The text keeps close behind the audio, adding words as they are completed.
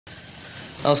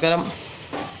നമസ്കാരം.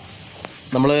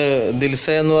 നമ്മൾ ദിൽസ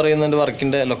എന്ന് പറയുന്ന ഒരു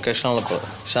വർക്കിന്റെ ലൊക്കേഷനാണ് ഇപ്പോൾ.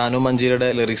 Shanu മഞ്ചീരയുടെ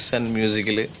lyrics and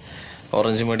മ്യൂസിക്കിൽ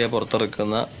orange media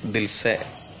പുറത്തിറക്കുന്ന ദിൽസ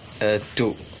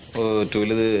 2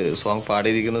 ഇത് സോങ്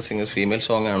പാടിയിരിക്കുന്ന സിംഗർ ഫീമെയിൽ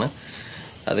സോങ് ആണ്.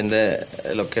 അതിന്റെ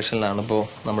ലൊക്കേഷനിലാണ് ഇപ്പോൾ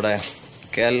നമ്മുടെ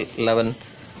KL11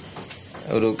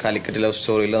 ഒരു കാലിക്കറ്റ് ലവ്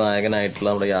സ്റ്റോറിയിലെ നായകനായിട്ടുള്ള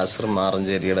നമ്മുടെ യാസിർ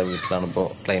മാറഞ്ചേരിയുടെ വീട്ടിലാണ് ഇപ്പോൾ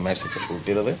ക്ലൈമാക്സ് ഒക്കെ ഷൂട്ട്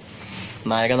ചെയ്തത്.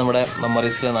 നായകൻ നമ്മുടെ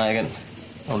മെമ്മറീസിലെ നായകൻ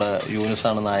നമ്മുടെ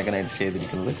യൂനുസാണ് നായകനായിട്ട്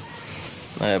ചെയ്തിരിക്കുന്നത്.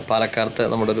 പാലക്കാടത്തെ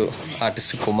നമ്മുടെ ഒരു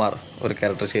ആർട്ടിസ്റ്റ് കുമാർ ഒരു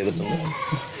ക്യാരക്ടർ ചെയ്തിട്ടുണ്ട്.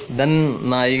 ദെൻ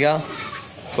നായിക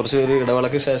കുറച്ച് ഒരു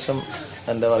ഇടവേളയ്ക്ക് ശേഷം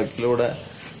എൻ്റെ വർക്കിലൂടെ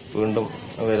വീണ്ടും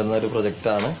വരുന്ന ഒരു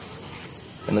പ്രൊജക്റ്റാണ്.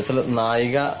 എന്നുവെച്ചാൽ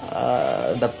നായിക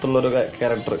ഡെപ്തുള്ളൊരു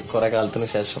ക്യാരക്ടർ കുറെ കാലത്തിന്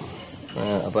ശേഷം.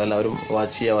 അപ്പോൾ എല്ലാവരും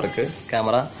വാച്ച് ചെയ്യുക. അവർക്ക്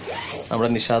ക്യാമറ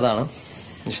നമ്മുടെ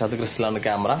നിഷാദ് ക്രിസ്റ്റലാണ്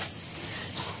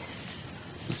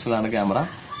ക്യാമറ.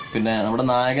 പിന്നെ നമ്മുടെ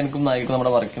നായകനും നായികക്കും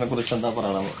നമ്മുടെ വർക്കിനെ കുറിച്ച് എന്താ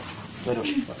പറയണത്? വരും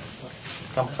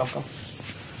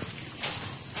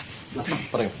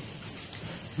പറയും.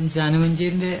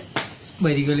 ഷാനുമഞ്ചേരിന്റെ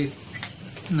വരികളിൽ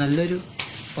നല്ലൊരു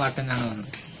പാട്ട് തന്നെയാണ്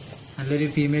വന്നത്. നല്ലൊരു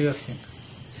ഫീമെയിൽ വെർഷൻ.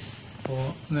 അപ്പോൾ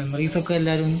മെമ്മറീസ് ഒക്കെ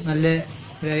എല്ലാവരും നല്ല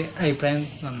ഒരു അഭിപ്രായം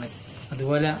നന്നായി.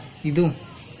 അതുപോലെ ഇതും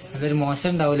നല്ലൊരു മോശം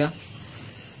ഉണ്ടാവില്ല.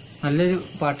 നല്ലൊരു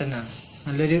പാട്ട് തന്നെയാണ്.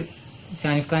 നല്ലൊരു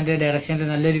ഷാനിഫ് ഖാന്റെ ഡയറക്ഷനിൽ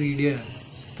നല്ലൊരു വീഡിയോ ആണ്.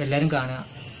 അപ്പം എല്ലാവരും കാണുക,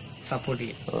 സപ്പോർട്ട്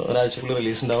ചെയ്യുക. ഒരാഴ്ചക്കുള്ളിൽ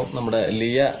റിലീസ് ഉണ്ടാവും. നമ്മുടെ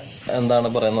ലിയ എന്താണ്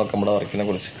പറയാൻ നോക്കാം നമ്മുടെ വർക്കിനെ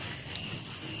കുറിച്ച്?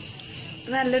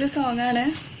 നല്ലൊരു സോങ് ആണ്.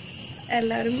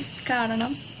 എല്ലാവരും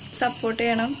കാണണം, സപ്പോർട്ട്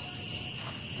ചെയ്യണം.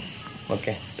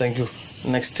 Okay, thank you.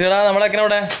 നെക്സ്റ്റ് നമ്മളൊക്കെ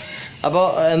അവിടെ. അപ്പോൾ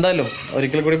എന്തായാലും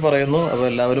ഒരിക്കൽ കൂടി പറയുന്നു. അപ്പോൾ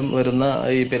എല്ലാവരും വരുന്ന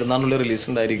ഈ പെരുന്നാളിനുള്ള റിലീസ്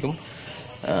ഉണ്ടായിരിക്കും.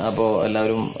 അപ്പോൾ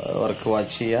എല്ലാവരും വർക്ക്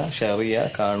വാച്ച് ചെയ്യുക, ഷെയർ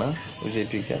ചെയ്യുക, കാണുക,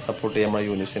 വിജയിപ്പിക്കുക, സപ്പോർട്ട് ചെയ്യുക. നമ്മുടെ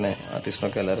യൂണിസിനെ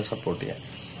ആർട്ടിസ്റ്റിനൊക്കെ എല്ലാവരും സപ്പോർട്ട് ചെയ്യുക.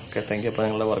 Okay, thank you. അപ്പോൾ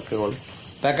നിങ്ങളുടെ വർക്കുകൾ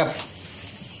പാക്കപ്പ്.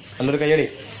 നല്ലൊരു കയ്യടി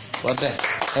പോട്ടെ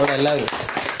അവിടെ എല്ലാവരും.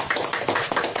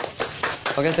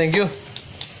 Okay, thank you.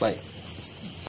 ബൈ.